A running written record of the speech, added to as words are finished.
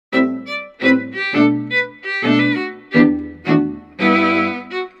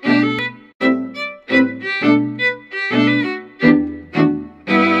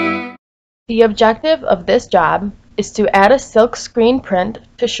The objective of this job is to add a silk screen print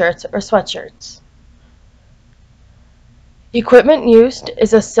to shirts or sweatshirts. The equipment used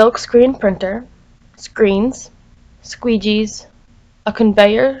is a silk screen printer, screens, squeegees, a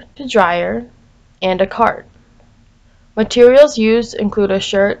conveyor to dryer, and a cart. Materials used include a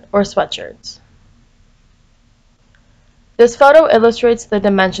shirt or sweatshirts. This photo illustrates the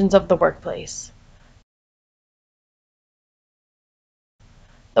dimensions of the workplace.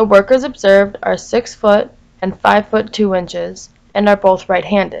 The workers observed are 6 foot and 5 foot 2 inches and are both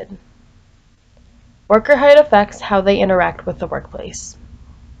right-handed. Worker height affects how they interact with the workplace.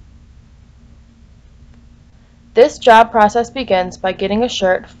 This job process begins by getting a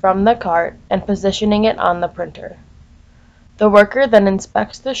shirt from the cart and positioning it on the printer. The worker then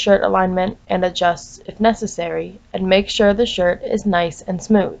inspects the shirt alignment and adjusts if necessary and makes sure the shirt is nice and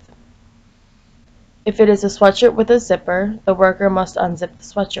smooth. If it is a sweatshirt with a zipper, the worker must unzip the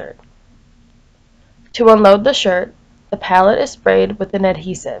sweatshirt. To unload the shirt, the pallet is sprayed with an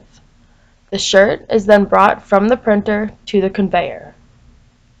adhesive. The shirt is then brought from the printer to the conveyor.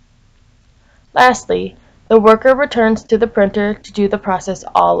 Lastly, the worker returns to the printer to do the process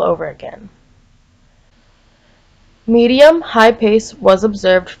all over again. Medium high pace was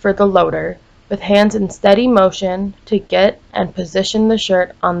observed for the loader, with hands in steady motion to get and position the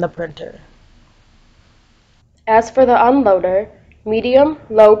shirt on the printer. As for the unloader, medium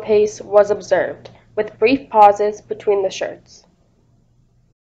low pace was observed, with brief pauses between the shirts.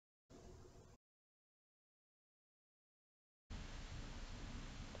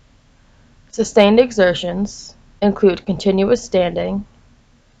 Sustained exertions include continuous standing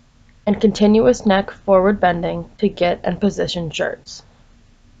and continuous neck forward bending to get and position shirts.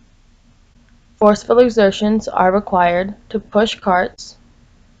 Forceful exertions are required to push carts,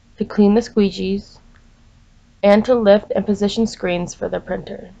 to clean the squeegees, and to lift and position screens for the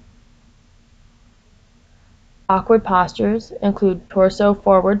printer. Awkward postures include torso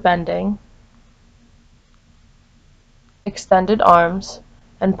forward bending, extended arms,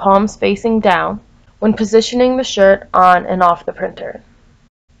 and palms facing down when positioning the shirt on and off the printer.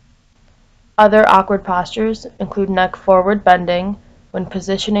 Other awkward postures include neck forward bending when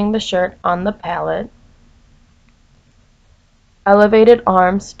positioning the shirt on the pallet, elevated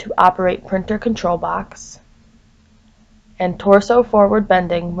arms to operate printer control box, and torso forward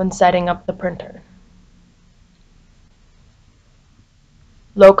bending when setting up the printer.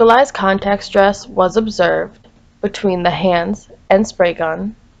 Localized contact stress was observed between the hands and spray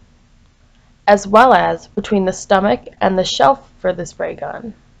gun, as well as between the stomach and the shelf for the spray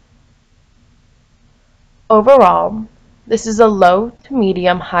gun. Overall, this is a low to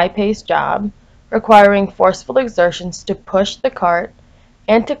medium high-paced job requiring forceful exertions to push the cart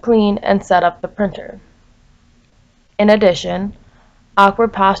and to clean and set up the printer. In addition,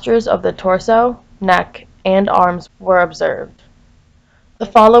 awkward postures of the torso, neck, and arms were observed. The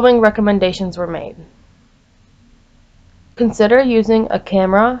following recommendations were made. Consider using a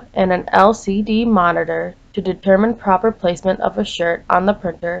camera and an LCD monitor to determine proper placement of a shirt on the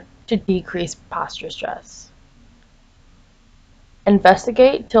printer to decrease posture stress.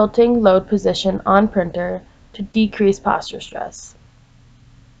 Investigate tilting load position on printer to decrease posture stress.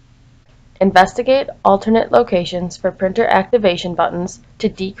 Investigate alternate locations for printer activation buttons to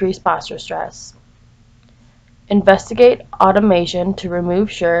decrease posture stress. Investigate automation to remove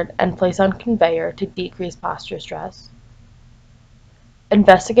shirt and place on conveyor to decrease posture stress.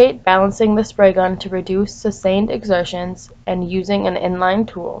 Investigate balancing the spray gun to reduce sustained exertions and using an inline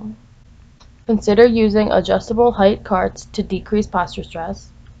tool. Consider using adjustable height carts to decrease posture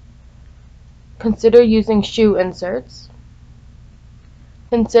stress. Consider using shoe inserts.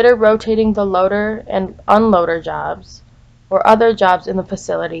 Consider rotating the loader and unloader jobs or other jobs in the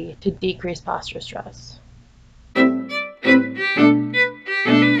facility to decrease posture stress.